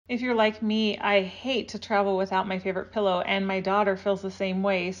If you're like me, I hate to travel without my favorite pillow, and my daughter feels the same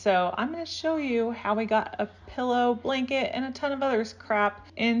way. So I'm going to show you how we got a pillow, blanket, and a ton of other crap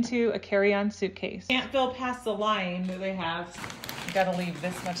into a carry-on suitcase. Can't fill past the line that they have. You got to leave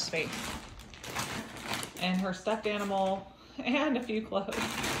this much space. And her stuffed animal and a few clothes.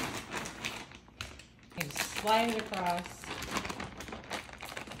 And slide it across.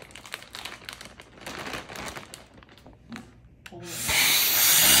 Hold it.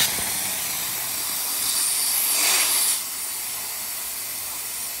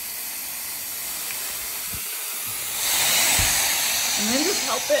 And then just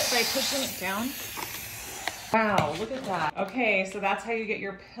help it by pushing it down. Wow, look at that. Okay, so that's how you get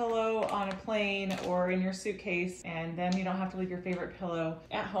your pillow on a plane or in your suitcase, and then you don't have to leave your favorite pillow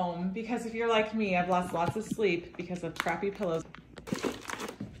at home, because if you're like me, I've lost lots of sleep because of crappy pillows.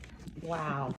 Wow.